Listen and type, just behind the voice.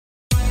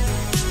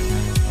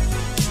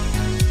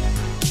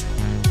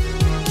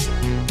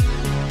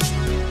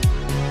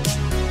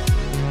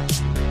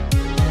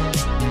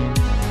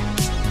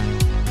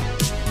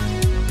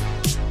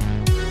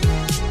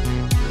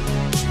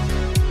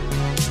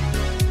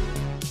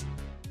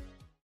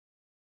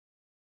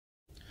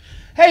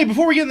Hey,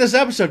 before we get in this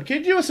episode, can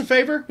you do us a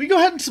favor? Will you go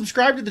ahead and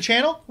subscribe to the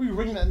channel? Will you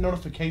ring that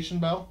notification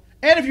bell?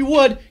 And if you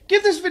would,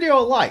 give this video a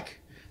like.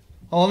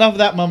 Well, enough of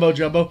that mumbo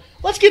jumbo.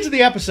 Let's get to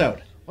the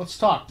episode. Let's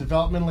talk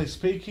developmentally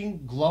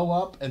speaking, glow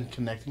up, and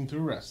connecting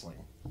through wrestling.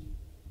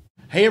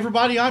 Hey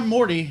everybody, I'm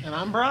Morty. And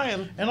I'm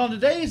Brian. And on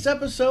today's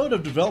episode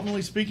of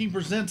Developmentally Speaking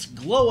presents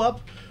Glow Up,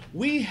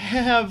 we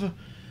have...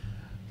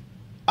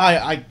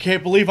 I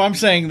can't believe I'm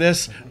saying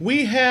this.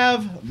 We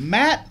have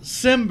Matt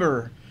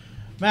Cimber.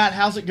 Matt,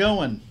 how's it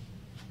going?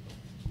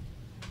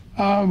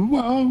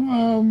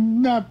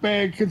 Not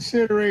bad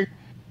considering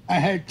I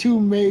had two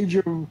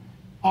major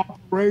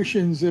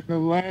operations in the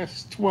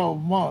last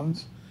 12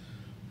 months.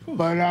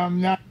 But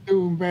I'm not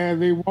doing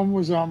badly. One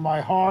was on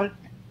my heart,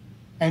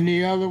 and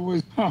the other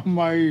was on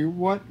my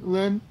what,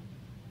 Lynn?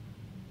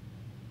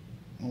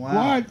 Wow.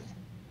 What?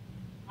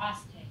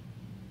 Prostate.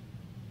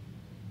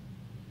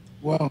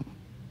 Well,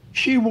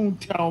 she won't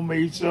tell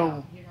me,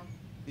 so.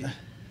 You know,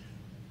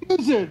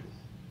 Is it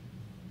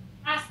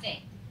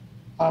prostate.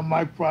 on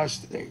my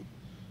prostate?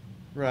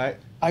 Right.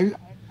 I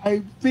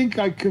think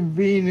I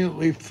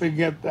conveniently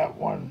forget that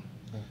one.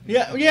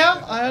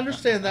 Yeah, I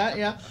understand that.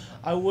 Yeah,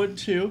 I would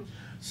too.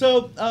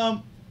 So,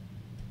 I'm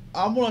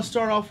going to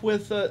start off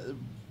with a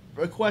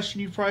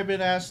question you've probably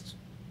been asked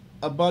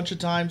a bunch of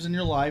times in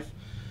your life.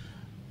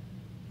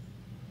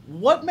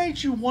 What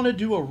made you want to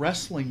do a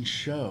wrestling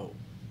show?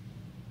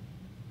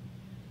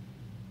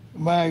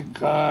 My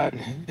God,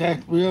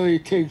 that really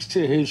takes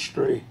to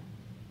history.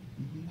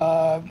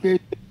 There's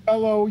a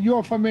fellow,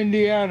 you're from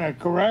Indiana,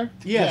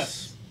 correct?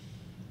 Yes.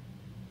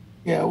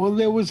 Yeah, well,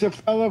 there was a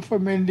fellow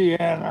from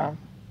Indiana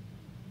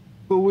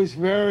who was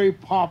very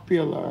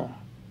popular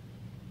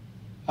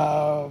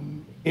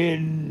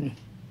in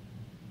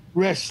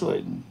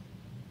wrestling.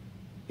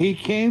 He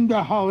came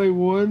to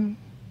Hollywood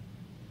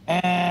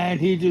and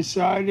he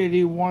decided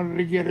he wanted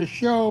to get a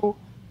show.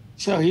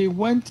 So he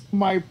went to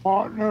my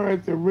partner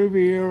at the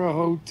Riviera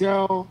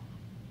Hotel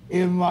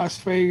in Las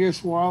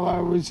Vegas while I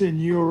was in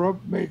Europe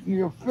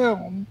making a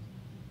film.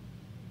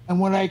 And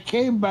when I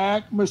came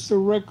back, Mr.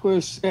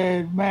 Rickless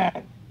said,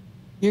 Matt,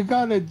 you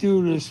got to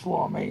do this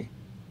for me.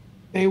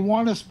 They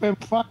want to spend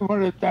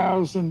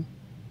 $500,000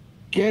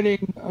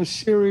 getting a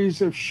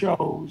series of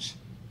shows.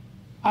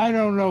 I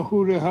don't know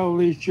who the hell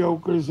these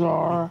jokers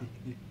are,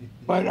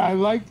 but I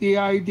like the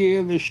idea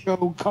of the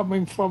show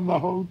coming from the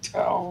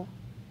hotel.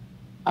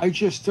 I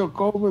just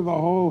took over the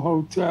whole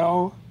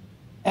hotel,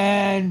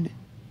 and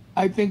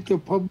I think the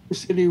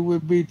publicity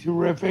would be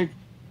terrific.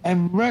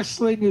 And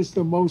wrestling is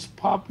the most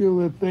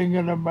popular thing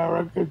in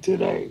America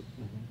today.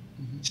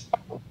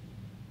 So,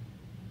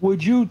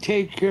 would you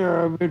take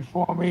care of it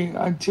for me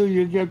until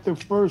you get the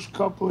first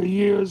couple of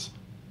years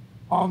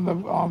on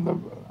the?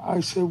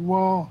 I said,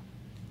 well,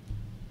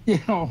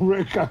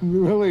 Rick,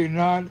 I'm really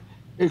not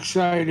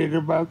excited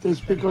about this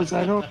because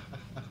I don't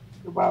know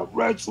about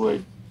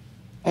wrestling.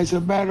 As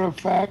a matter of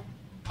fact,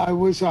 I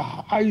was a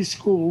high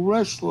school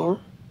wrestler,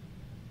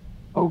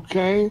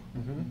 okay?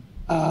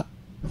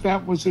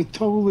 That was a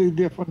totally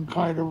different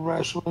kind of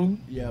wrestling.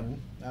 Yeah,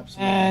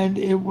 absolutely. And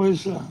it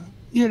was,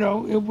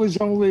 it was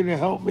only to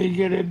help me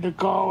get into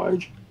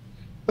college.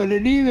 But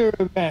in either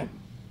event,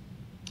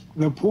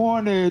 the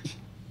point is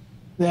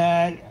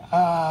that,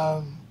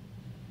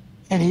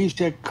 and he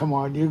said, come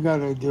on, you got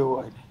to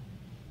do it.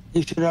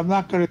 He said, I'm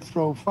not going to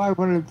throw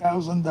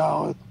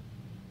 $500,000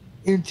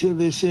 into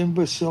this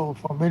imbecile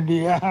from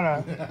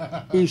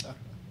Indiana.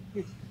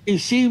 He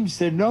seems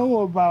to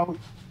know about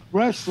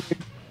wrestling,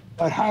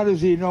 but how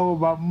does he know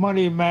about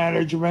money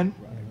management?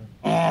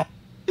 And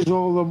is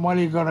all the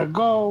money going to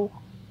go?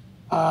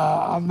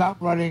 I'm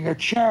not running a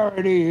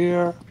charity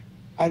here.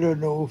 I don't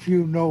know if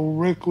you know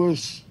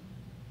Rickless,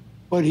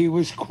 but he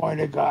was quite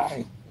a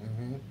guy.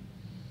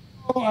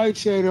 So I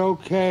said,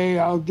 okay,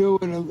 I'll do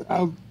it.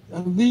 I'll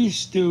at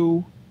least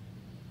do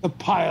the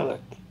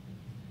pilot.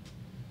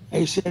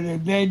 They said,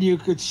 and then you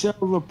could sell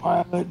the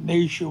pilot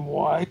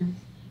nationwide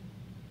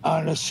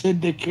on a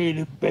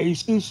syndicated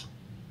basis,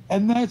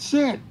 and that's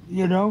it,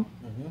 They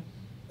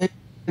said,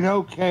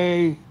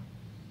 okay,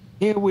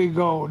 here we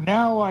go.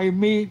 Now I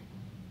meet,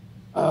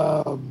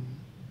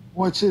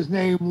 what's his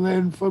name,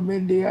 Lynn, from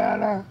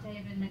Indiana?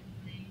 David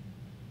McLean.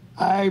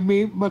 I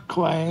meet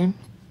McLean,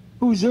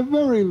 who's a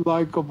very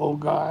likable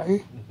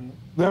guy,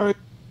 very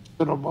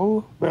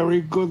reasonable, very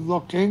good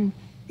looking.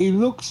 He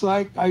looks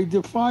like, I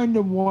defined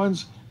him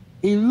once,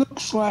 he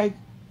looks like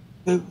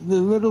the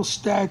little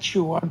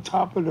statue on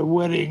top of the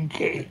wedding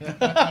cake.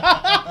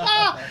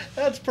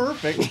 That's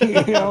perfect.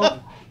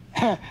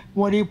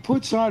 When he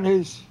puts on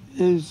his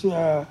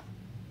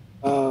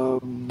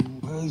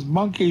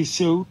monkey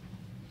suit,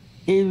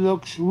 he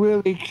looks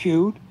really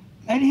cute,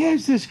 and he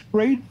has this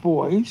great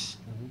voice,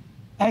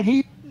 and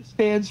he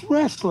understands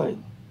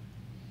wrestling.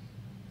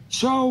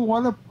 So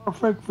what a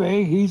perfect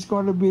thing. He's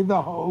going to be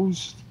the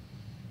host.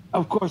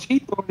 Of course, he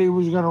thought he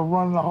was going to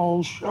run the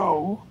whole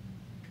show.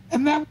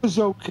 And that was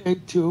okay,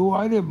 too.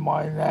 I didn't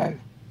mind that.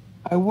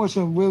 I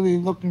wasn't really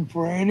looking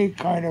for any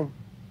kind of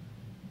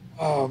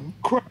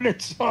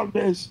credits on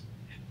this.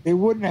 They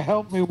wouldn't have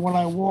helped me when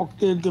I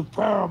walked into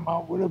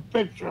Paramount with a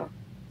picture.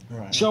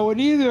 Right. So in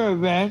either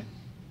event,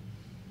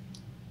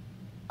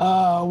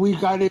 we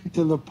got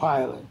into the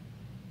pilot.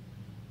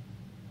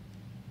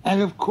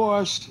 And of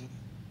course,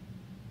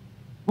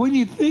 when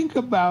you think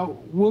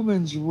about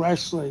women's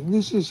wrestling,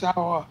 this is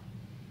how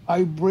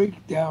I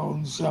break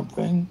down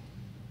something.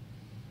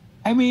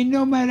 I mean,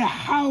 no matter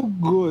how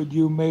good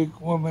you make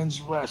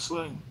women's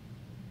wrestling,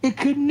 it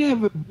could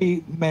never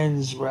beat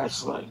men's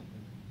wrestling.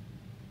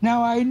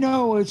 Now, I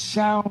know it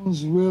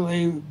sounds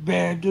really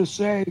bad to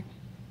say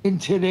in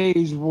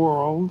today's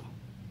world,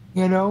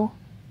 you know,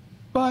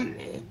 but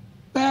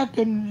back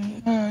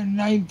in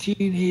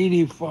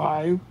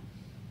 1985,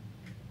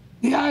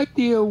 the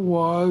idea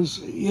was,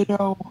 you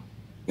know,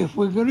 if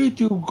we're going to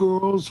do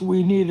girls,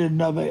 we need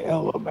another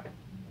element.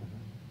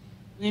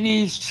 We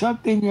need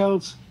something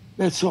else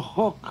that's a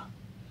hook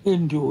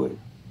into it.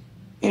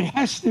 It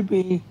has to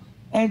be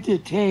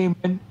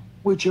entertainment,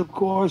 which of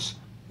course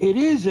it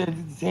is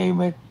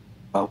entertainment,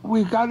 but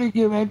we got to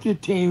give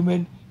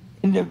entertainment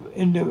in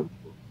the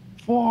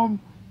form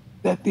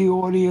that the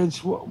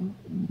audience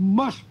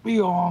must be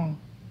on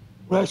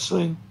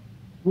wrestling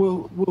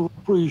will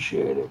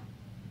appreciate it.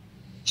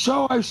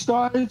 So I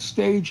started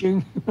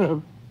staging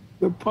the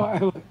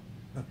pilot,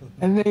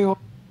 and they all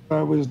thought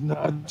I was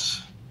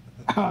nuts.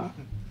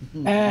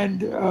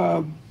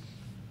 And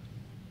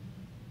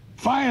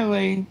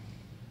finally,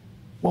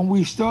 when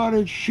we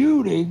started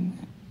shooting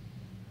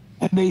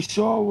and they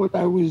saw what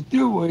I was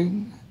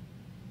doing,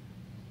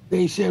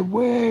 they said,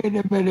 wait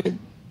a minute.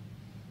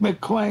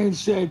 McLean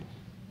said,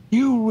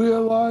 you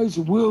realize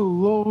we'll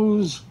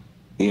lose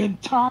the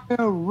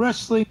entire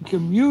wrestling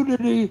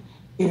community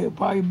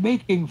by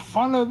making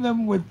fun of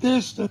them with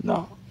this and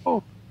the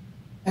whole.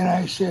 And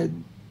I said,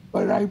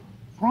 but I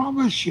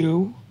promise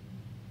you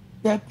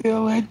that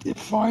they'll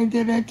find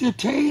it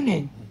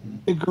entertaining.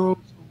 The girls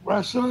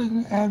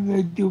wrestling and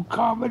they do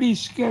comedy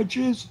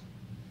sketches.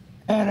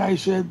 And I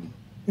said,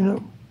 you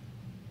know,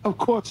 of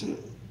course,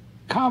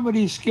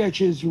 comedy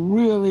sketches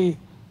really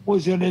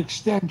was an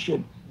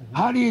extension.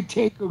 How do you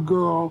take a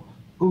girl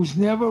who's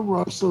never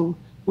wrestled,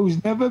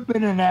 who's never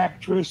been an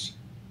actress,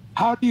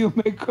 how do you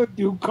make her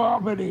do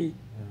comedy?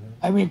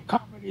 I mean,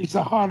 comedy is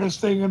the hardest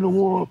thing in the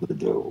world to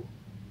do,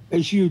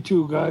 as you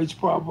two guys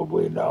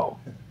probably know.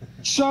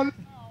 So now,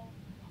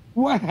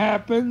 what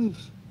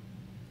happens?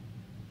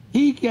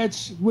 He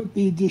gets with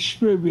the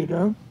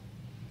distributor,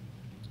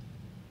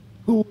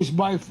 who was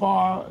by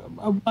far,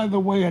 by the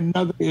way,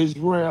 another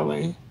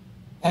Israeli,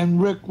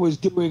 and Rick was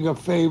doing a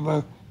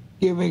favor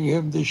giving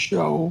him the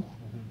show.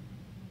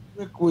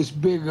 Rick was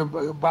big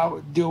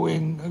about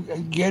getting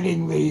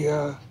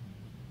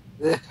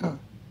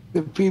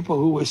the people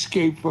who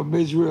escaped from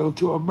Israel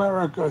to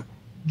America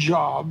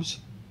jobs.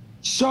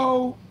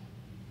 So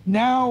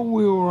now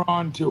we were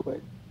on to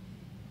it.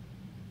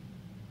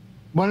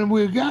 When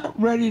we got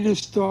ready to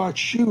start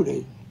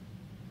shooting,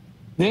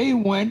 they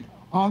went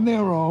on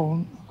their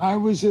own. I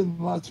was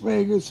in Las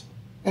Vegas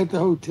at the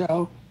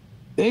hotel.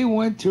 They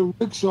went to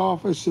Rick's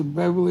office in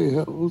Beverly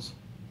Hills.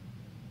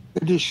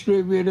 The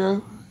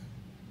distributor,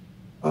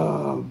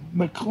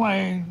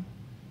 McLean,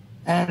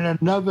 and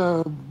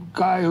another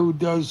guy who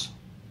does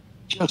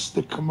just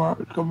the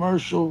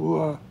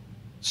commercial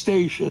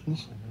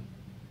stations.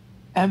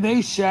 And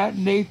they sat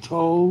and they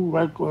told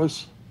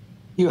Reckless,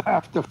 you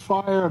have to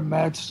fire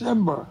Matt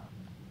Cimber,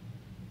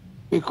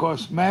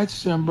 because Matt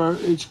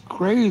Cimber is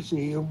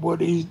crazy in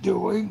what he's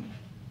doing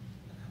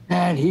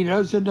and he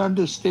doesn't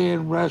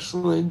understand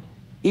wrestling.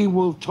 He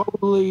will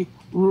totally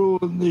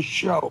ruin the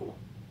show.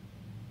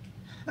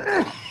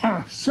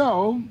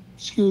 So,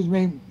 excuse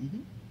me,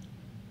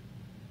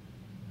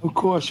 of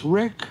course,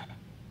 Rick,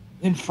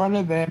 in front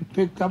of them,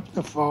 picked up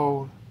the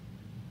phone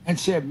and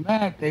said,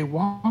 Matt, they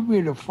want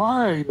me to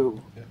fire you.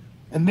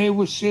 And they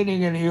were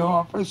sitting in the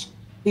office.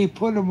 He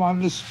put him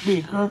on the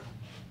speaker.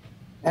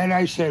 And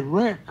I said,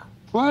 Rick,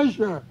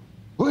 pleasure,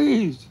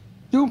 please,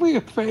 do me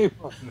a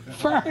favor,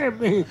 fire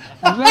me,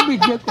 and let me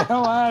get the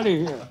hell out of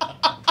here.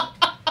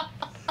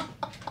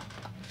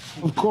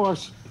 Of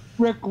course,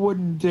 Rick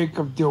wouldn't think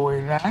of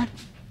doing that.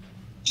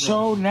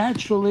 So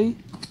naturally,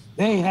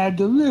 they had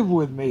to live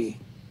with me.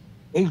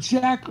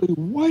 Exactly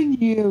 1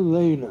 year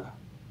later,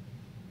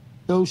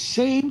 those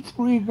same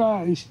three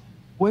guys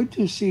went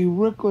to see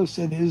Rickless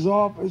in his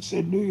office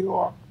in New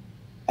York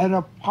and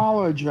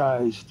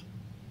apologized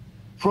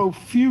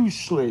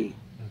profusely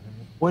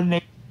when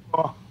they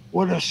saw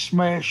what a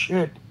smash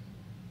hit.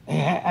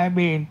 I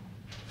mean,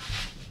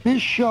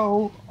 this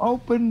show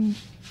opened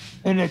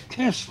in a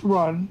test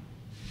run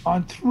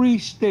on 3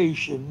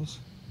 stations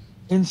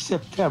in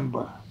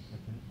September.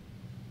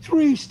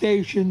 3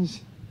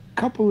 stations, a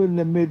couple in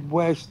the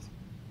Midwest,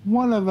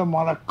 one of them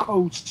on a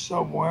coast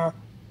somewhere.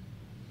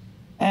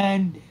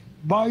 And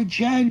by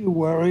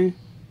January,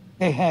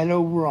 they had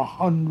over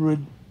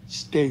 100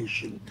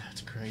 stations.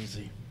 That's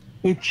crazy.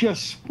 It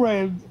just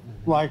spread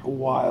like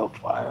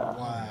wildfire.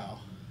 Wow.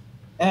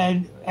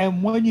 And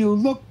when you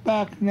look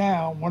back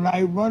now, when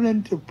I run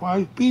into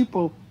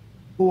people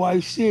who I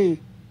see,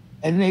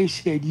 And they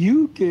said,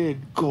 "You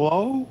did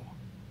Glow?"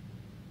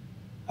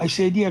 I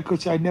said, "Yeah,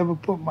 because I never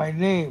put my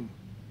name,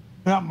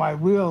 not my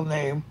real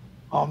name,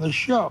 on the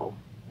show."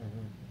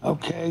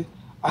 Okay?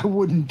 I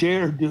wouldn't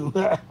dare do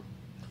that.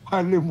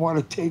 I didn't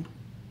want to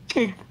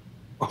take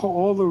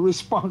all the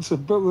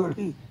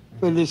responsibility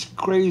for this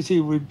crazy,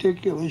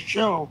 ridiculous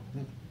show.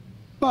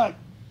 But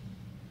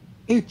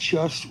it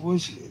just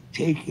was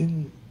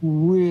taking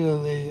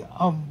really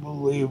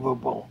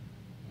unbelievable.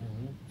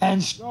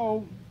 And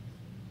so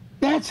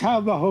that's how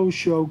the whole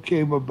show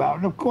came about.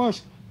 And of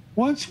course,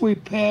 once we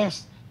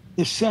passed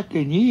the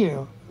second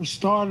year, the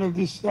start of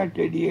the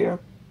second year,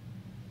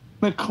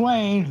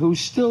 McLean, who's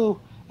still,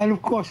 and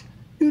of course,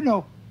 you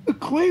know,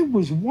 McLean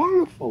was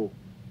wonderful.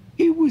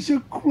 He was a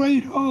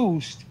great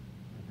host.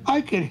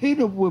 I could hit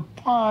him with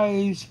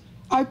pies.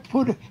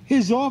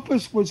 His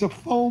office was a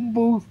phone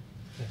booth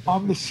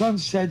on the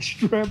Sunset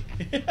Strip.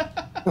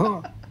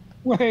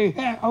 Wait,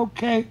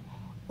 okay,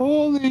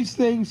 all these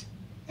things.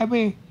 I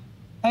mean,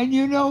 and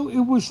you know, it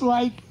was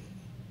like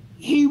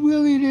he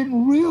really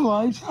didn't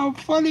realize how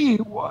funny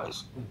he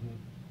was,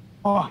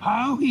 or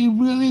how he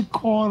really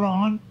caught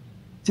on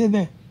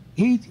to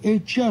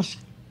it just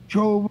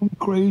drove him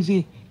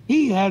crazy.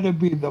 He had to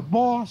be the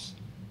boss,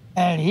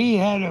 and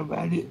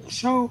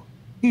so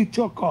he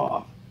took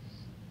off.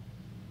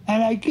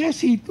 And I guess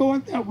he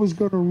thought that was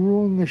going to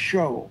ruin the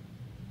show.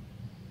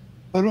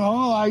 But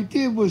all I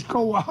did was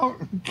go out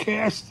and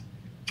cast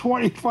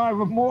 25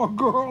 or more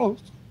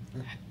girls.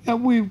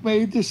 And we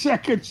made the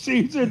second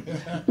season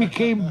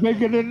became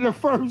bigger than the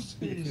first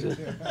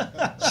season.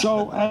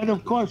 So, and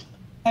of course,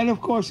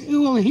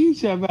 all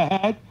he's ever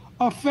had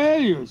are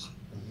failures.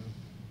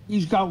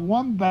 He's got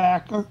one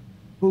backer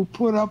who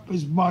put up her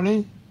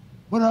money,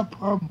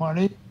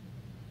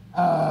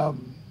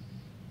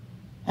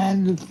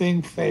 and the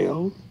thing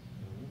failed.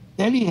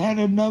 Then he had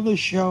another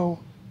show,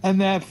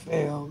 and that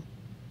failed.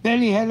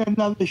 Then he had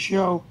another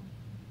show,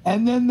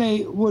 and then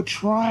they were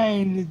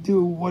trying to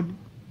do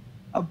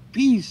a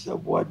piece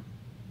of what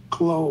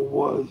G.L.O.W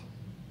was,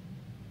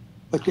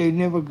 but they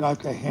never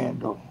got the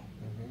handle.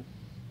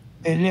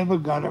 They never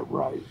got it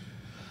right.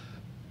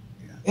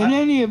 In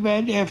any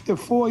event, after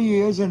 4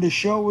 years and the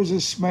show was a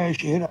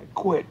smash hit, I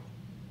quit.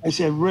 I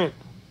said, "Rick,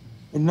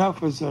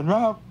 enough is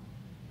enough.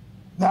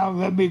 Now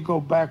let me go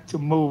back to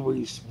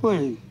movies,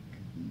 please."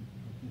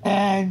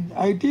 And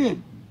I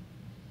did.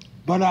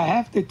 But I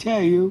have to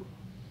tell you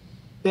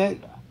that,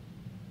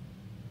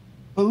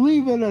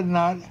 believe it or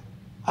not,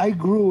 I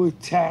grew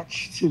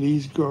attached to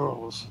these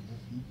girls.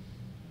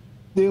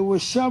 There were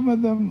some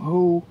of them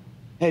who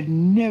had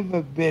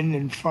never been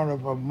in front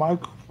of a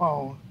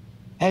microphone,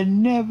 had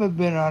never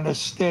been on a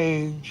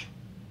stage,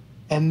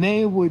 and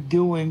they were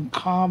doing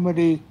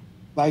comedy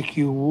like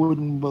you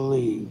wouldn't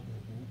believe.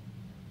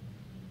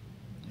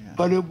 Yeah.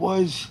 But it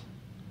was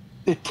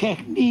the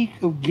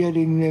technique of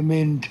getting them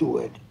into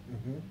it.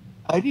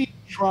 I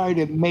didn't try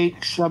to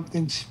make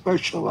something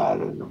special out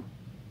of them.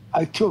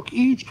 I took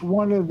each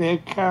one of their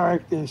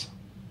characters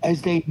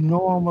as they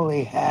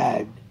normally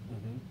had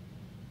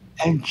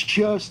and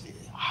just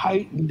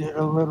heightened it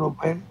a little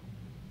bit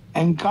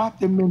and got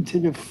them into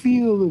the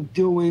feel of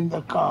doing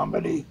the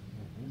comedy,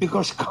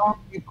 because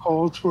comedy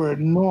calls for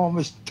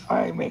enormous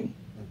timing.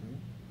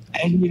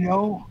 And you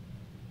know,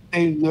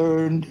 they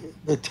learned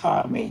the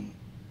timing.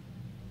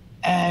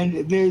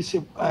 And there's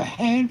a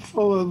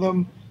handful of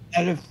them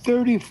out of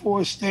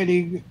 35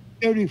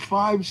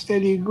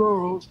 steady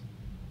girls.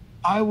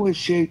 I would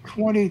say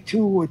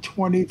 22 or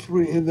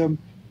 23 of them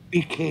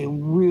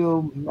became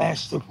real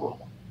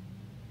masterful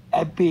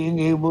at being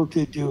able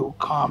to do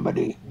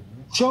comedy.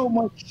 So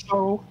much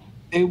so,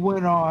 they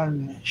went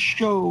on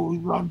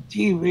shows on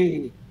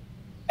TV,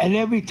 and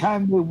every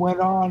time they went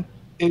on,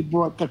 they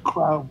brought the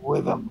crowd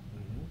with them.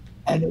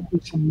 And it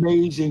was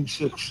amazing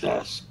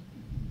success.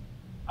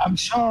 I'm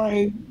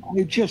sorry,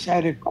 I just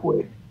had to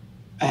quit.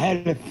 I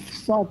had to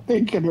start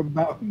thinking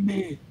about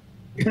me.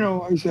 You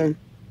know, I said,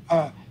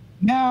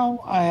 now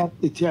I have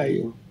to tell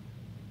you,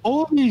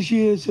 all these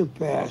years have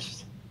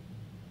passed.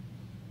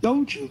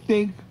 Don't you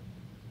think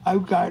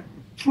I've got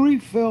 3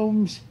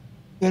 films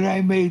that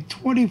I made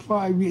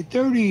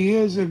 30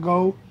 years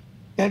ago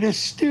that are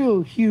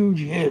still huge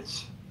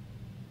hits,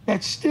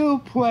 that still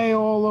play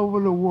all over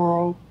the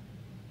world?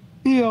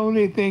 The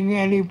only thing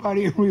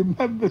anybody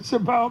remembers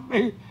about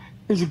me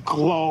is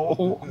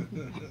G.L.O.W.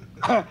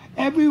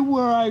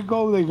 Everywhere I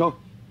go, they go,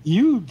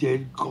 "You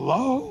did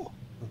G.L.O.W?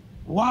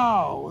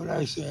 Wow!" And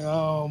I say,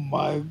 "Oh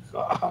my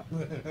God,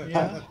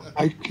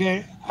 I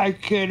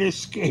can't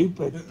escape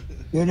it,"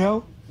 you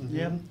know.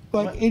 Yeah.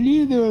 But in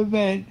either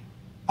event,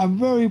 I'm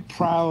very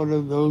proud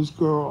of those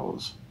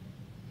girls,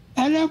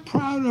 and I'm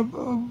proud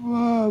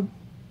of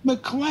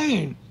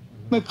McLean.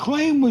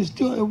 McLean was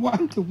doing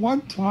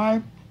one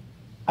time.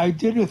 I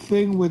did a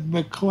thing with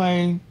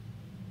McLean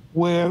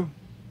where,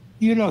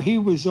 you know, he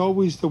was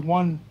always the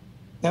one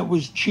that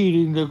was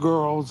cheating the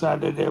girls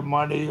out of their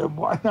money and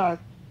whatnot.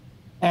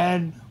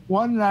 And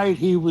one night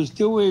he was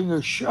doing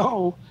a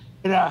show,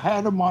 and I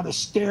had him on a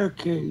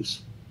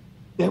staircase.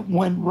 that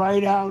went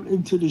right out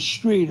into the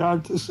street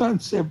onto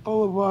Sunset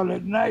Boulevard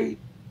at night,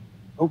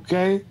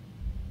 okay?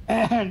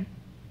 And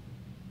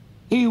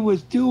he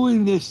was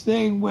doing this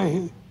thing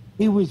where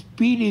he was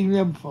beating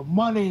them for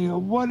money or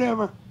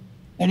whatever.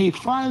 And he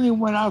finally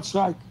went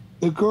outside.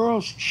 The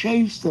girls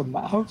chased him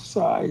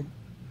outside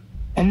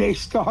and they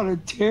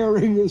started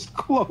tearing his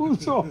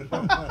clothes off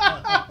him.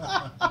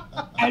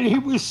 And he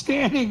was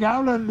standing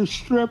out on the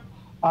strip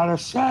on a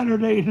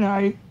Saturday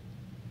night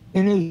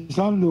in his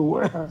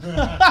underwear.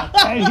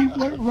 And he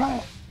went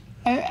right.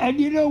 And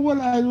you know what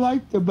I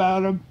liked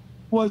about him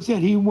was that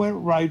he went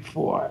right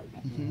for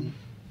it. Mm-hmm.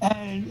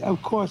 And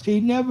of course, he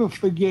never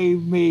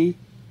forgave me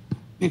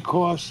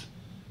because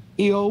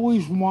he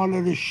always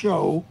wanted to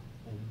show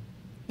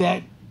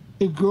that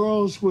the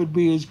girls would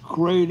be as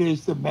great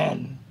as the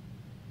men.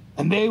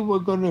 And they were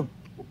going to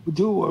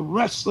do a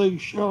wrestling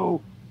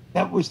show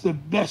that was the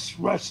best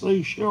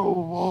wrestling show of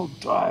all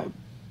time.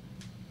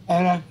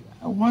 And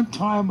one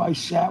time I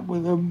sat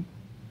with him,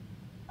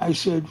 I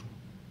said,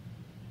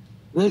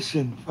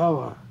 listen,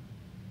 fella,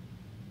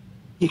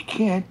 you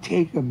can't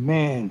take a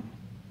man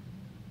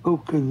who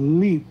can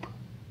leap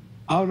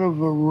out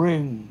of a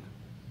ring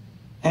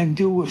and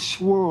do a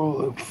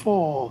swirl and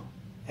fall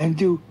and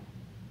do,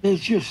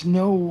 there's just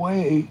no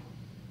way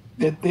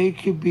that they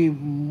could be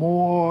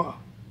more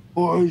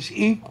or as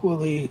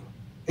equally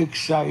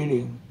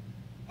exciting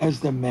as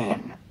the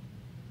men.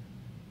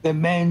 The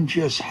men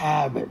just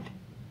have it.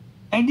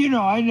 And you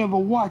know, I never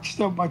watched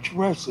that much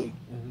wrestling.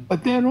 Mm-hmm.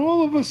 But then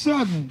all of a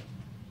sudden,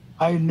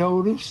 I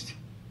noticed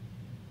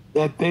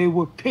that they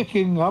were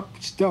picking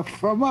up stuff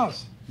from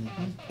us.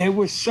 Mm-hmm. They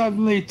were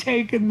suddenly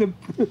taking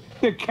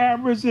the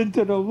cameras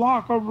into the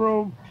locker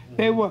room. Mm-hmm.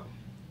 They were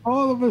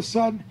all of a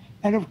sudden,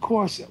 and of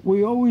course,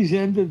 we always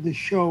ended the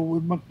show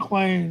with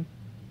McLean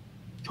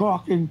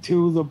talking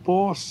to the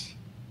boss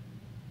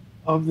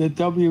of the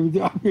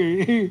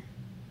WWE,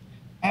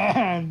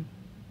 and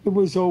it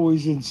was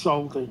always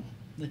insulting.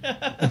 You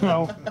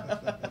know.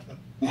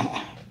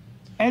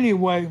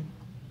 Anyway,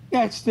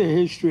 that's the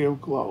history of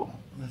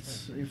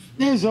G.L.O.W.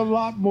 There's a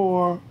lot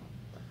more,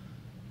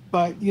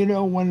 but you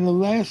know, when the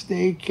last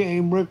day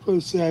came,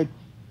 Rickler said,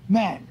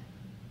 "Matt,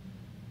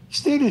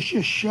 instead of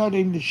just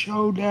shutting the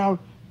show down,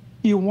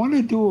 you want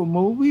to do a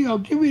movie? I'll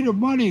give you the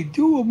money.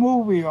 Do a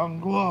movie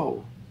on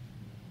G.L.O.W."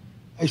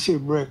 I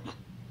said, "Rick,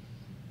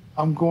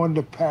 I'm going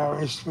to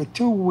Paris for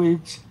 2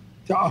 weeks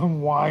to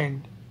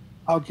unwind.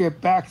 I'll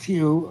get back to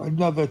you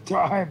another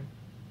time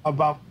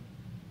about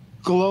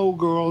G.L.O.W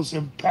girls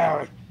in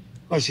Paris.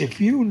 Because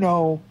if you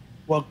know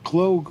what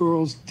G.L.O.W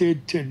girls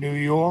did to New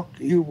York,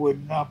 you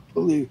would not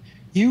believe.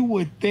 You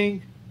would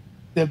think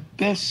the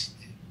best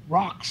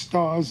rock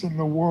stars in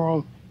the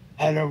world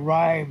had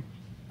arrived,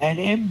 and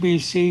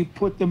NBC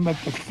put them at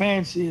the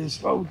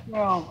fanciest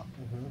hotel.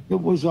 Mm-hmm.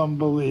 It was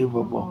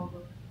unbelievable."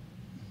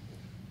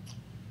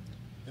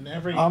 And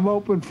I'm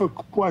open for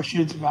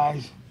questions,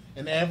 guys.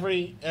 And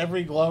every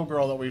G.L.O.W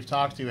girl that we've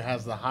talked to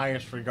has the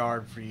highest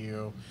regard for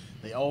you.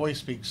 They always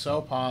speak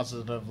so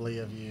positively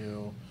of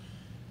you.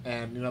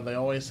 And, you know, they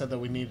always said that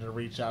we needed to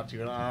reach out to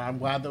you. And I'm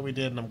glad that we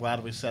did, and I'm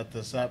glad we set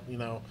this up, you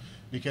know,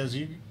 because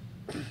you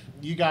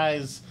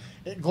guys,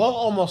 G.L.O.W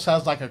almost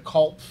has like a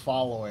cult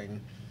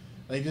following.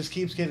 It just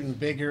keeps getting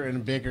bigger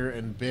and bigger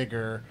and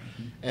bigger.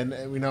 And,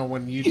 you know,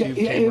 when YouTube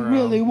came around. It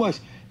really was.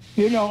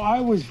 You know,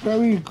 I was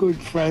very good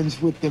friends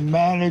with the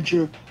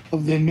manager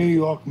of the New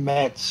York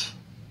Mets,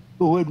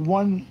 who had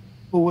won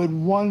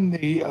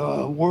the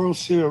World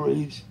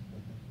Series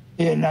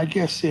in, I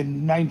guess,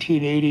 in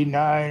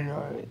 1989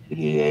 or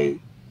 88.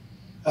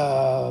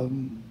 No,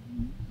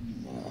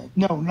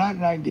 not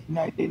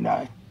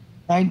 1999.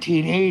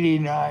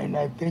 1989,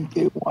 I think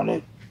they won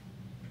it.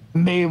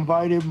 And they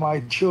invited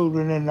my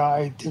children and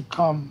I to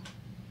come.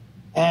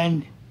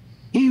 And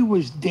he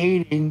was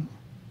dating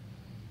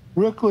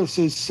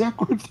Rickler's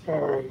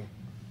secretary.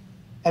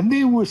 And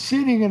they were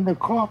sitting in the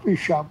coffee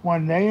shop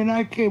one day, and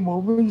I came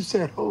over and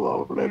said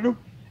hello to him.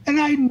 And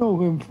I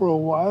knew him for a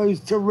while.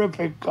 He's a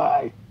terrific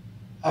guy.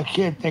 I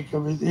can't think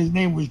of his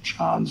name was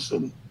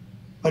Johnson,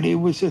 but he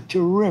was a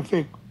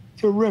terrific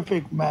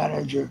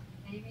manager.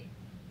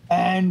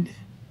 And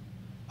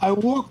I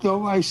walked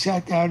over, I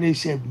sat down, and he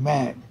said,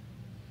 "Matt,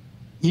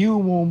 you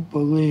won't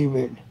believe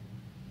it,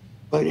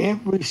 but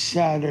every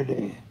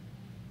Saturday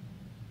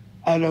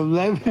at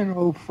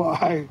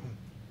 11:05,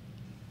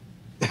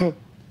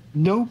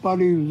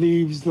 nobody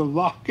leaves the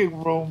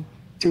locking room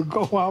to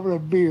go out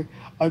and beer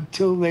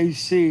until they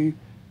see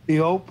the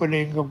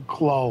opening of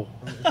G.L.O.W.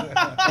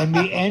 and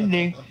the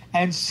ending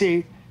and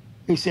see."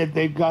 He said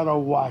they gotta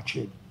watch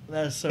it.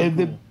 That's so and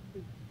cool. The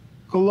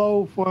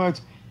G.L.O.W.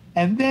 fans.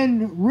 And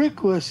then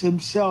Rickles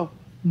himself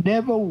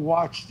never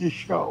watched the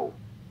show.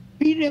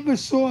 He never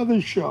saw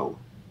the show.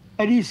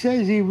 And he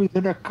says he was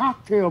at a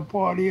cocktail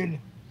party in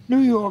New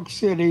York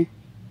City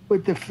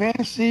with the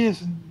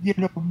fanciest, you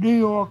know, New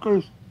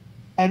Yorkers.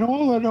 And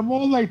all of them,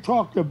 all they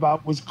talked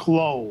about was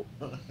G.L.O.W.,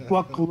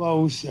 what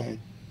G.L.O.W said.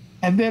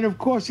 And then, of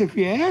course, if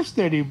you asked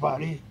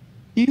anybody,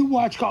 "Do you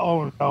watch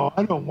G.L.O.W?" "Oh, no,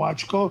 I don't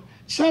watch G.L.O.W."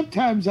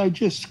 Sometimes I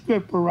just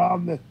skip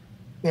around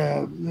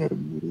the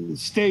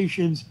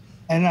stations,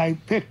 and I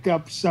picked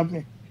up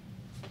something,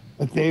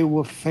 but they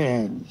were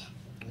fans.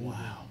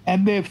 Wow.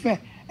 And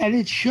and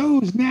it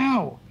shows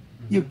now.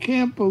 You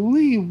can't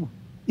believe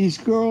these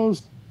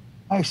girls.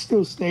 I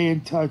still stay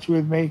in touch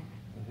with me.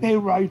 They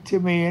write to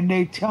me and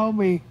they tell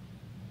me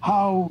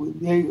how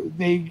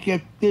they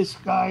get this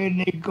guy and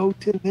they go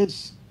to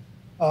this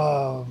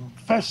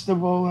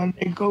festival and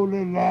they go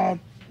to that,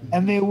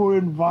 and they were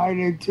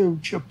invited to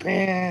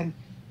Japan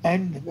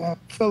and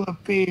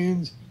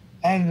Philippines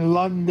and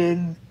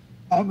London.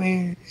 I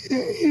mean,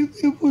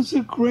 it was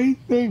a great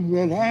thing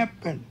that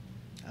happened.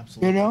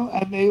 Absolutely. You know,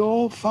 and they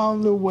all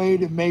found a way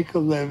to make a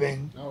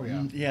living, Oh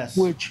yeah. Yes.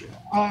 which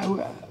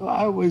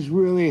I was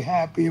really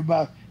happy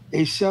about.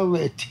 They sell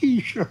their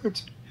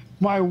T-shirts.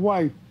 My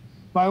wife,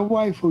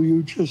 who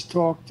you just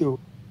talked to,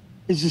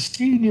 is a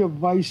senior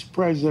vice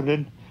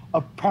president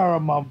of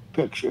Paramount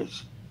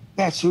Pictures.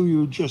 That's who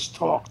you just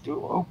talked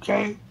to,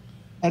 okay?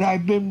 And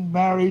I've been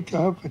married to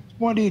her for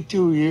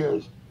 22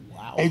 years.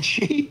 Wow. And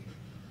she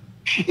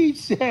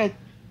said,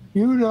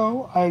 you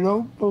know, I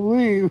don't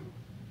believe,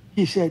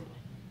 she said,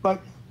 but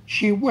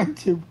she went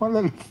to one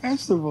of the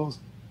festivals.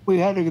 We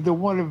had the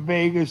one in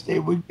Vegas. They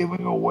were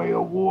giving away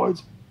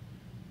awards.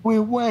 We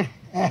went,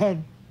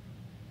 and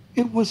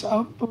it was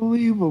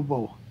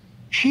unbelievable.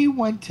 She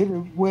went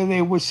to where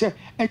they were set,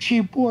 and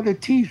she bought a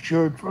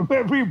T-shirt from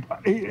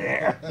everybody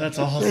there. That's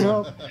You awesome.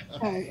 know,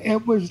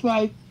 it was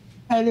like,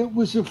 and it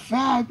was a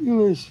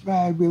fabulous,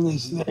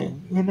 fabulous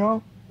thing. You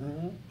know,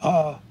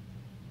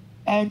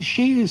 and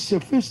she is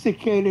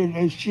sophisticated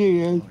as she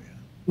is.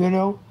 You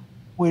know,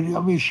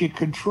 she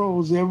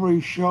controls every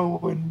show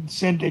in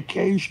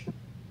syndication,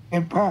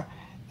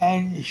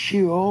 and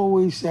she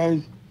always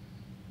says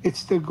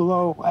it's the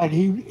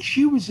G.L.O.W. And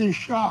she was in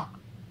shock.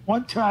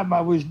 One time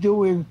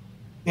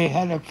they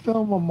had a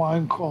film of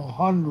mine called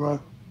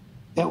Hundra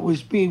that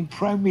was being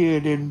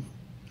premiered in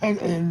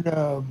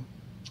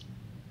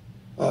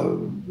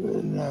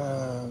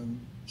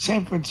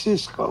San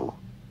Francisco,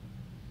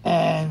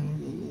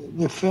 and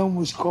the film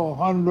was called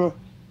Hundra,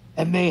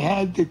 and they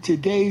had the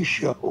Today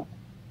Show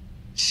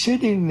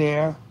sitting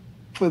there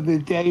for the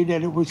day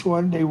that it was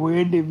when they were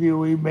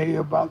interviewing me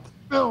about the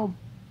film.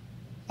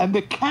 And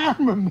the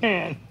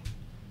cameraman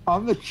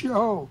on the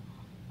show,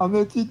 on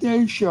the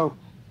Today Show,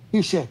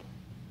 he said,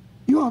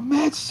 "You're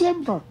Matt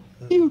Cimber.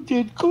 You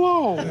did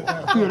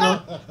G.L.O.W." You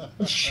know,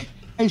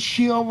 and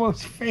she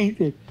almost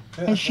fainted.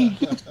 And she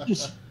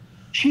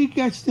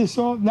gets this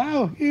all.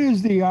 Now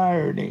here's the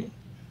irony: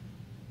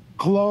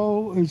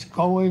 G.L.O.W. is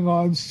going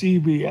on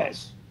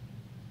CBS.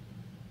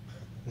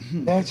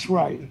 That's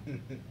right.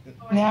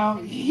 Now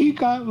he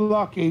got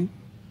lucky.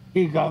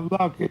 He got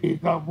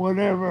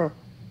whatever.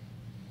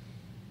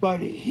 But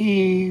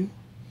he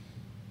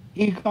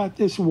got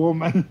this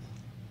woman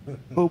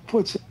who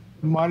puts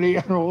money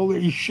on all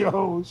these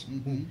shows.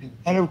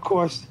 And of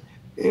course,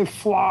 it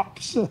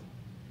flops.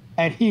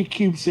 And he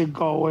keeps it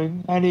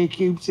going, and he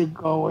keeps it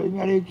going,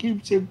 and he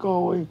keeps it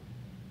going.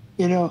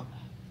 You know,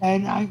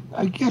 and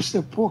I guess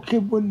the poor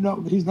kid wouldn't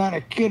know. He's not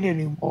a kid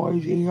anymore.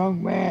 He's a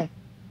young man.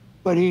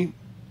 But he,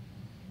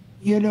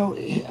 you know,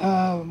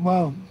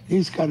 well,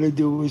 he's got to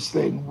do his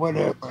thing,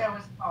 whatever. The show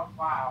is called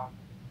Wow.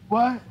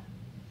 What?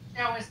 The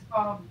show is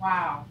called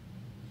Wow.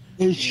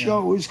 His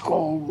show is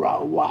called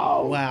Wow.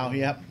 Wow.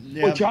 Yep.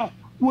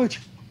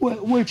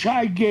 Which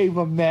I gave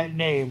him that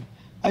name.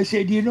 I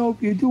said, you know,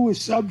 if you do a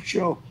sub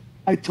show,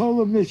 I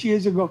told him this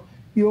years ago,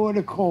 you ought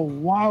to call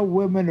Wild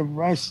Women of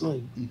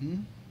Wrestling. Mm-hmm.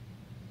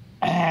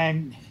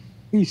 And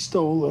he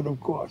stole it, of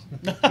course.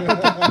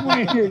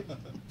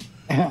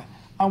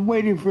 I'm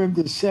waiting for him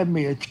to send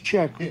me a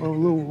check for a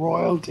little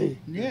royalty.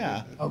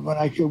 Yeah. But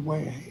I could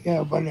wait.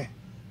 Yeah, but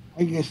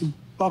I guess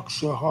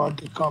bucks are hard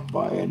to come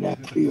by in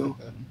that field.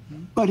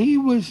 But he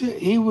was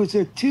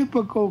a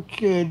typical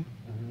kid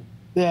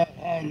that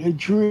had a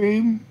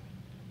dream,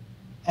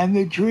 and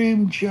the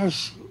dream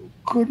just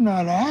could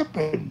not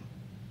happen.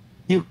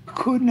 You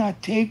could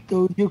not take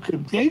those. You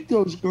could take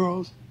those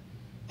girls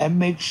and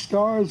make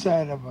stars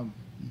out of them,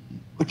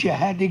 but you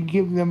had to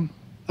give them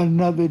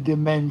another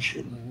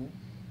dimension.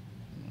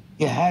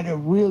 You had to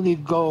really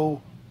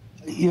go.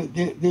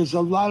 There's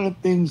a lot of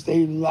things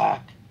they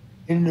lack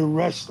in the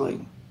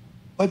wrestling,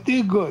 but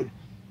they're good.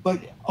 But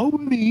over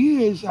the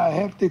years, I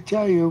have to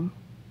tell you,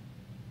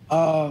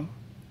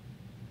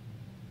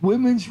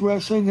 women's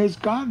wrestling has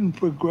gotten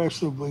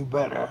progressively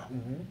better,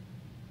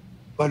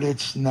 but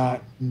it's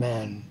not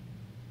men.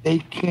 They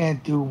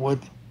can't do what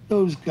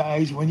those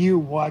guys, when you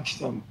watch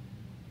them,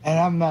 and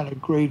I'm not a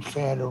great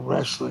fan of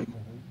wrestling,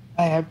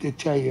 I have to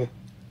tell you,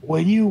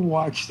 when you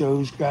watch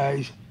those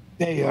guys,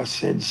 they are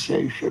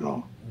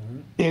sensational.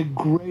 They're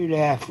great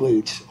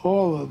athletes,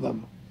 all of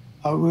them.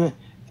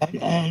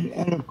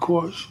 And of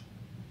course,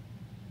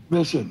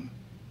 listen,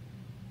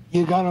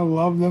 you gotta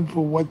love them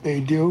for what they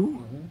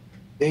do.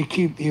 They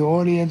keep the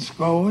audience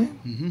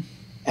going,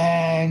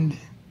 and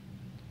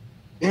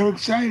they're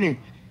exciting.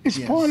 It's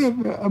part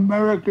of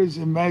America's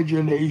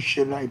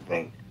imagination, I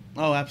think.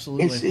 Oh,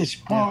 absolutely.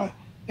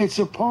 It's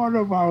a part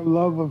of our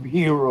love of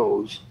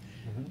heroes.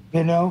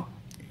 You know?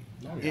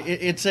 Oh,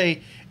 yeah.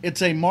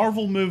 It's a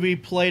Marvel movie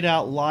played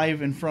out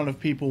live in front of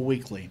people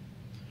weekly,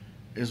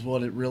 is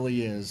what it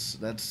really is.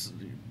 That's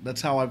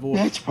how I've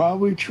always. That's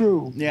probably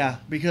true. Yeah,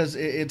 because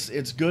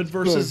it's good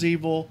versus Good.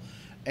 evil,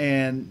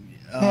 and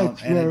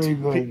That's and it's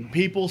very good.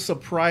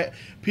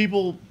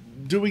 people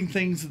doing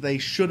things that they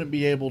shouldn't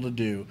be able to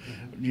do.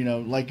 You know,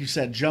 like you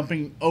said,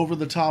 jumping over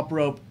the top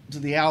rope to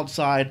the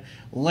outside,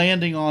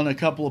 landing on a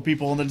couple of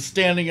people, and then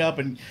standing up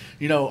and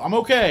I'm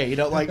okay.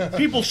 Like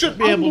people should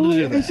be able to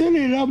do that. Isn't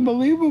it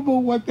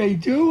unbelievable what they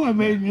do? I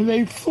mean,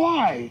 they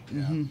fly,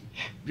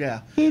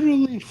 Yeah,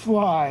 literally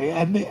fly,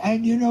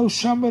 and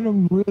some of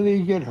them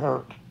really get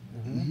hurt.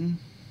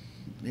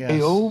 yes.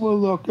 They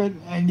overlook it,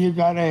 and you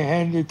got to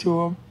hand it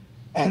to them.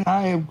 And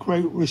I have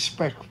great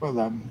respect for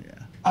them.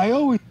 Yeah. I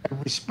always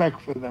had respect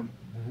for them.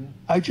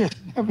 I just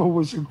never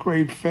was a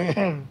great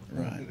fan.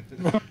 Right.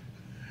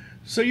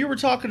 So you were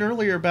talking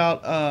earlier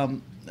about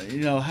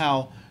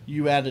how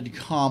you added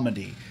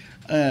comedy.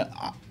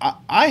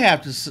 I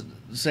have to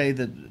say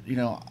that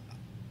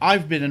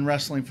I've been in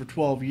wrestling for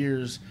 12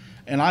 years,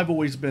 and I've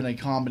always been a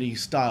comedy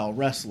style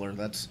wrestler.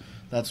 That's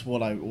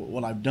what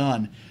I've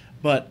done.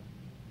 But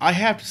I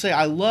have to say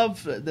I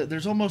love that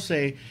there's almost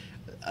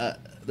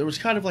there was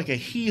kind of like a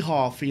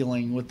hee-haw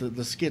feeling with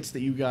the skits that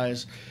you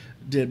guys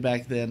did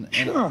back then.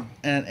 And, Sure.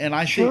 And I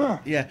think, Sure.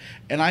 yeah,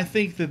 and I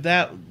think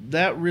that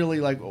really,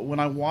 like, when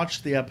I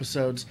watched the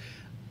episodes,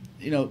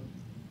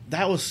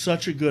 that was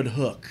such a good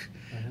hook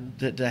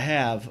to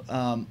have.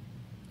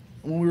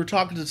 When we were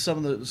talking to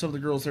some of the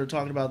girls, they were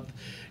talking about,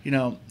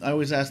 I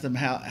always asked them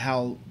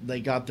how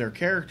they got their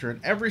character, and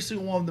every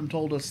single one of them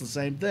told us the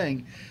same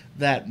thing,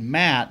 that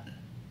Matt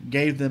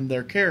gave them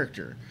their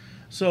character.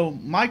 So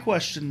my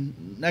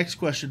next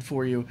question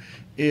for you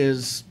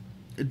is,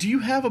 do you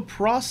have a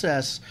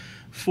process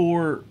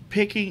for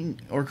picking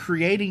or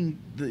creating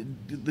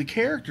the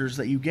characters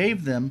that you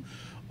gave them,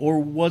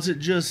 or did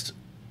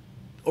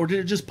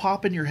it just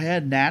pop in your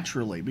head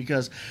naturally?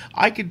 Because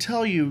I can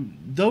tell you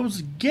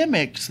those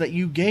gimmicks that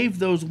you gave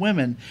those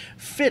women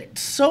fit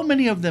so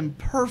many of them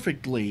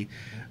perfectly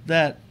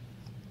that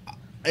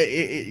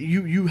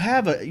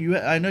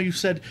I know you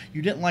said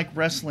you didn't like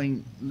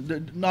wrestling,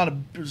 not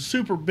a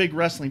super big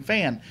wrestling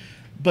fan,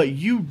 but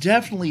you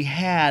definitely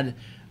had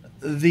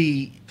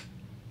the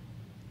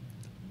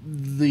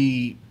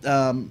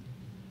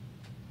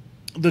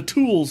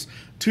tools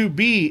to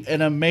be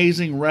an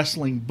amazing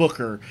wrestling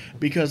booker,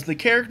 because the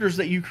characters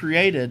that you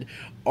created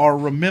are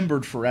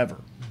remembered forever.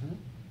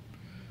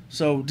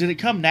 So did it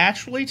come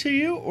naturally to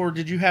you, or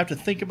did you have to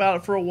think about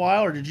it for a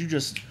while, or did you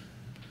just...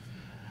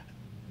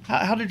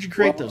 How did you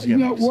create those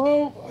gimmicks?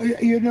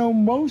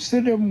 Most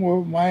of them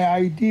were my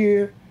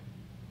idea.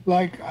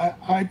 Like,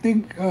 I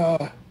think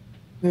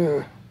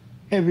the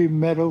Heavy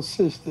Metal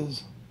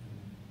Sisters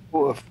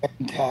were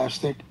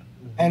fantastic.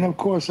 And, of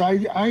course,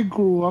 I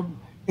grew up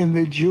in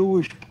the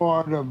Jewish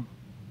part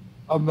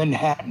of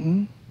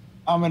Manhattan.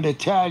 I'm an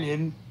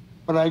Italian,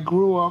 but I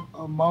grew up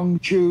among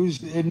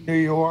Jews in New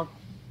York,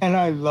 and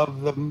I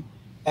love them,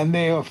 and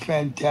they are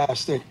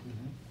fantastic.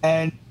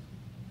 And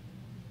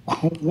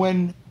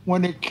when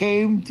it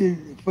came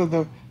for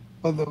the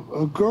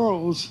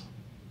girls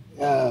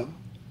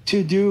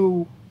to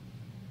do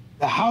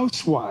the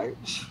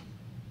housewives,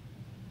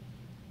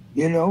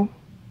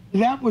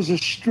 that was a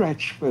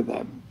stretch for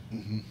them.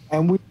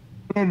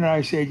 And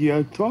I said,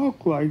 you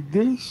talk like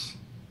this,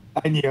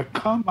 and you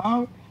come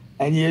out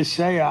and you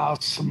say, I'll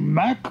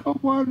smack her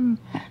one,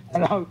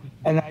 and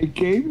I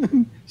gave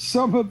them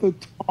some of the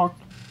talk,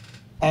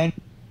 and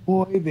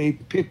boy, they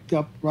picked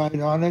up right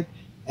on it.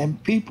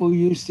 And people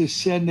used to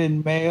send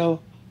in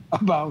mail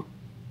about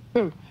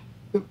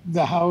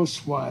the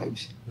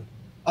housewives.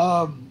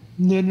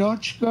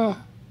 Ninochka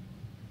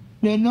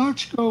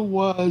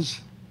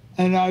was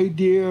an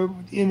idea,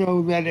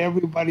 that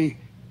everybody...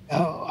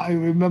 I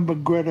remember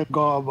Greta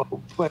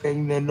Garbo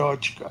playing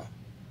Ninochka,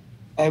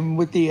 and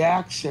with the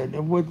accent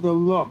and with the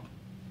look.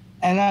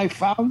 And I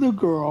found a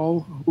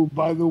girl who,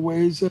 by the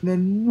way, is an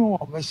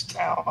enormous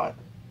talent.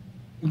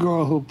 The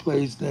girl who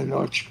plays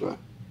Ninochka.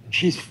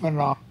 She's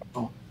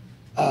phenomenal.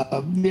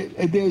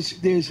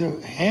 There's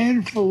a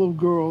handful of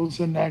girls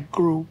in that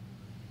group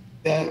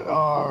that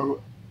are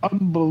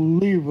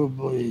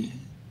unbelievably,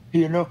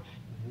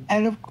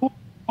 And of course,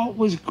 what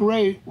was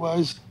great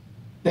was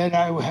that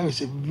I was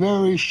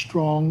very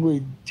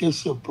strongly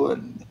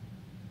disciplined.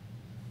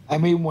 I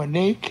mean, when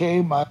they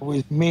came, I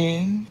was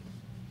mean,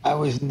 I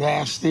was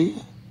nasty,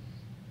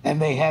 and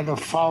they had to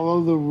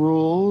follow the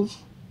rules.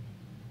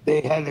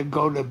 They had to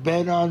go to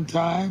bed on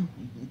time,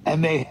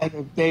 and they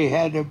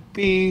had to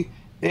be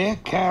their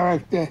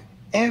character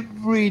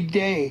every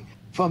day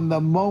from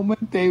the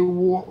moment they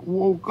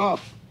woke up.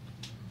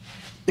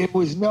 There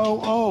was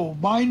no,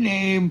 my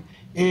name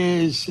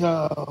is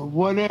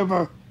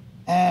whatever,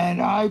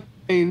 and I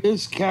play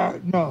this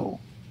character. No.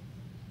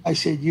 I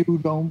said, you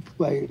don't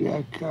play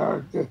that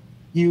character.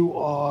 You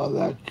are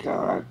that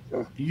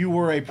character. You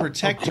were a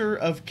protector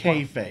of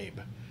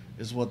kayfabe,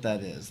 is what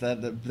that is.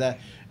 That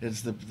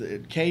is the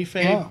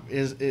kayfabe Yeah.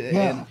 is,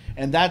 Yeah.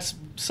 and that's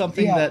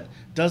something Yeah. that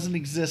doesn't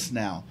exist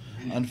now,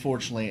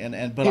 unfortunately.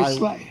 But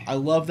I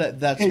love that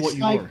that's it's what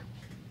you like- were.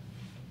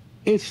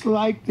 It's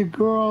like the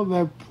girl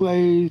that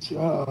plays.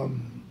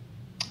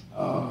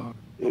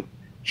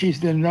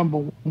 She's the number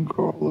one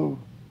girl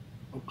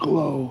of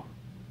G.L.O.W.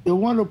 The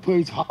one who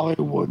plays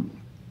Hollywood.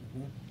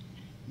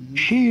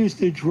 She used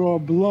to draw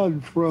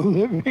blood for a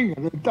living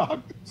in a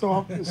doctor's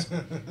office.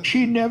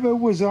 She never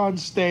was on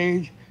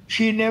stage.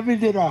 She never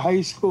did a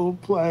high school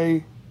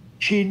play.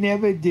 She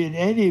never did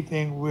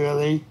anything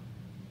really.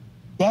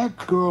 That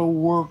girl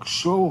worked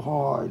so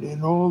hard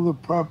in all the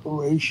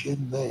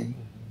preparation thing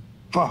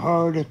for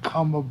her to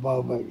come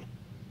above it.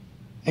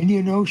 And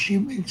you know, she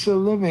makes a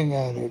living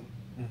at it.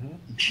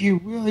 She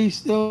really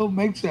still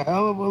makes a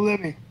hell of a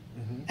living.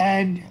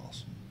 And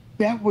Awesome.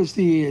 that was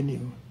the issue.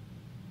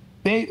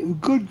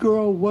 Good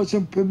girl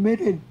wasn't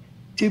permitted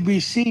to be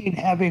seen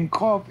having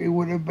coffee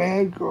with a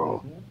bad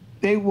girl.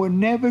 They were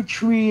never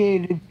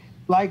treated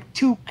like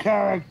two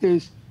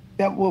characters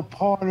that were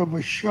part of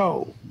a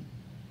show.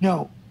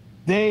 No,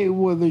 they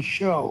were the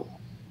show,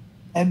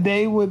 and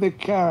they were the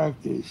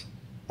characters.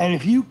 And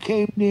if you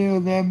came near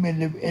them in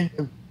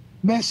the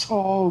mess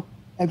hall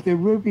at the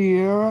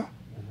Riviera,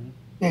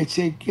 they'd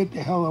say, "Get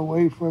the hell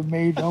away from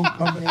me! Don't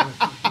come here."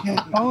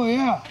 Yeah, oh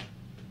yeah,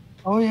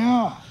 oh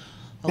yeah.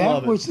 I That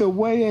love it. was the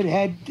way it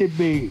had to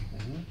be.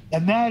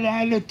 And that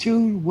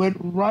attitude went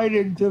right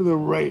into the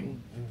ring.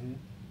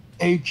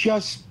 They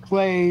just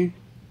played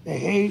the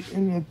hate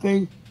and the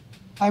thing.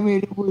 I mean,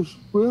 it was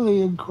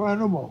really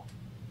incredible.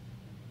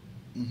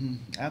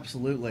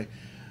 Absolutely.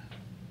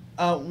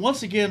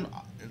 Once again,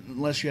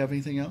 unless you have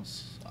anything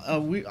else, I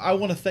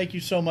want to thank you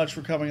so much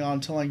for coming on,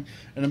 telling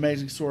an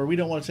amazing story. We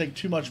don't want to take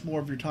too much more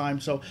of your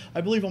time, so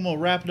I believe I'm going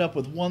to wrap it up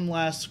with one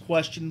last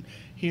question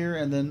here,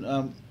 and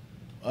then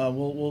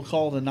we'll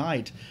call it a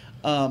night.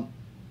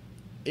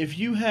 If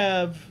you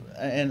have,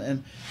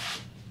 and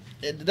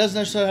it doesn't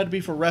necessarily have to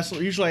be for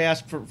wrestlers. Usually I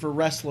ask for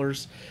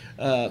wrestlers,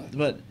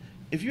 but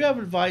if you have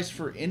advice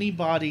for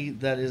anybody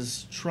that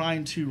is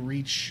trying to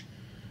reach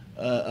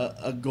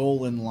a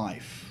goal in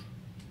life,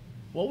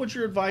 what would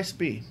your advice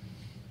be?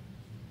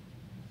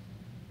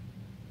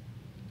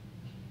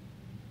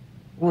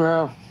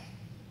 Well,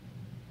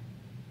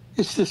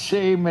 it's the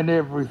same in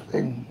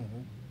everything.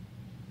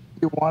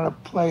 You want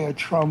to play a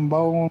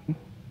trombone,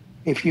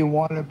 if you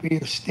want to be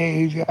a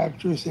stage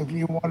actress, if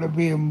you want to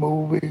be in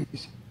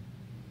movies,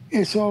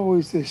 it's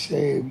always the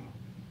same.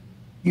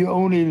 You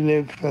only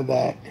live for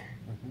that.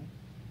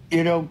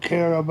 You don't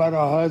care about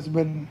a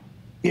husband.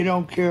 You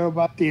don't care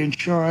about the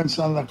insurance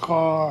on the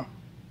car.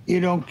 You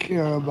don't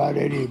care about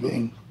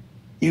anything.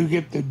 You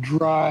get the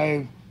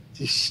drive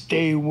to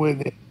stay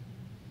with it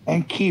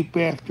and keep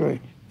after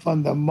it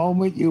from the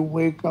moment you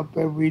wake up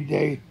every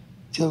day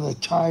till the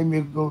time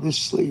you go to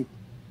sleep.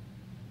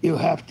 You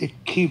have to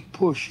keep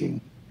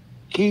pushing,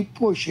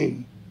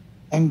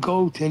 and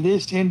go to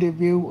this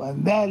interview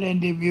and that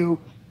interview,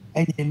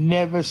 and you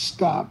never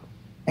stop.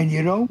 And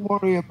you don't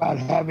worry about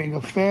having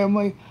a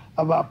family,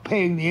 about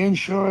paying the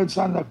insurance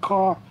on the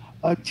car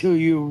until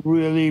you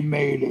really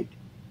made it.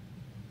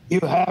 You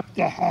have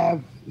to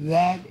have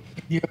that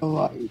in your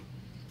life.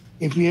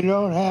 If you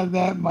don't have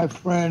that, my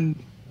friend,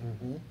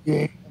 you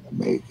ain't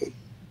gonna make it.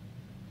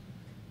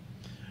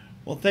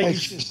 Well, thank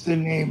That's you. just the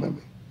name of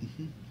it.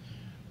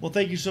 Well,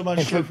 thank you so much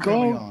If for a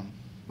coming girl- on.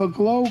 If a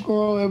Glow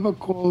girl ever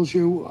calls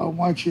you, I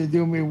want you to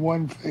do me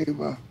one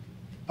favor.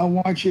 I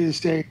want you to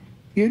say,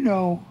 you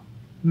know,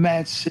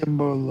 Matt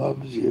Cimber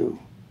loves you.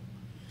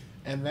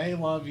 And they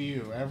love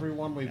you.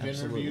 Everyone we've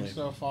Absolutely. interviewed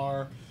so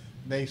far,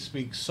 they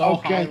speak so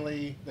Okay.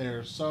 highly.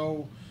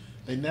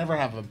 They never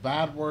have a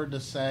bad word to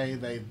say.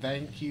 They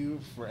thank you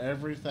for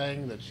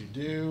everything that you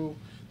do,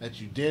 that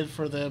you did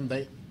for them.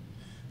 They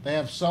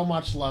have so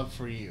much love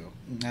for you,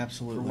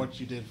 Absolutely. for what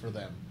you did for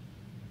them.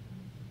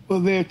 Well,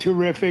 they're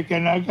terrific,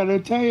 and I gotta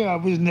tell you, I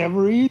was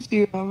never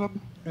easy on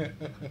them.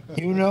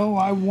 You know,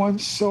 I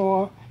once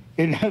saw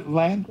in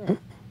Atlanta,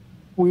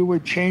 we were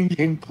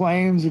changing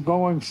planes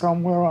going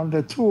somewhere on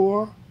the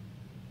tour,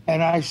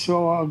 and I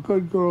saw a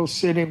good girl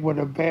sitting with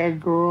a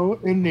bad girl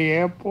in the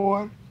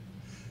airport,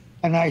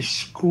 and I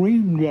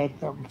screamed at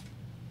them,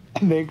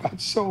 and they got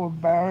so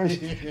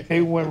embarrassed, they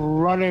went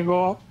running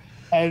off,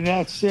 and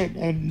that's it.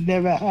 It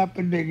never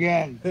happened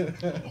again.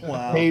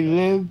 Wow.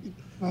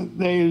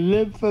 They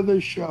lived for the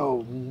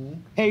show.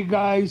 Hey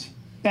guys,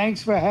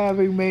 thanks for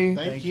having me.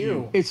 Thank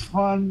you. It's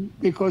fun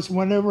because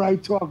whenever I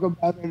talk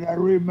about it, I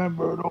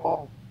remember it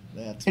all.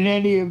 That's In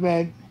any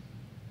event,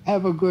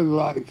 have a good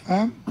life,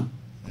 huh?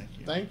 thank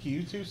you. Thank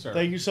you too, sir.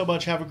 Thank you so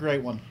much. Have a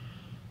great one.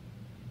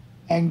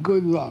 And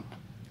good luck.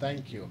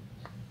 Thank you.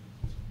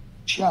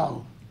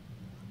 Ciao.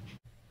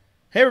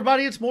 Hey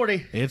everybody, it's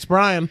Morty, It's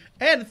Brian.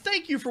 and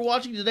thank you for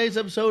watching today's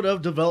episode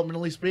of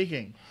Developmentally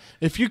Speaking.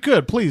 If you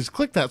could, please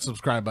click that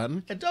subscribe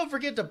button. And don't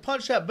forget to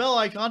punch that bell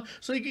icon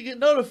so you can get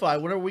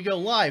notified whenever we go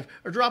live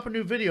or drop a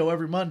new video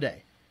every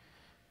Monday.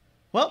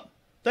 Well,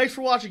 thanks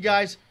for watching,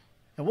 guys,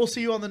 and we'll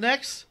see you on the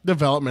next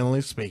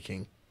Developmentally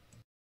speaking.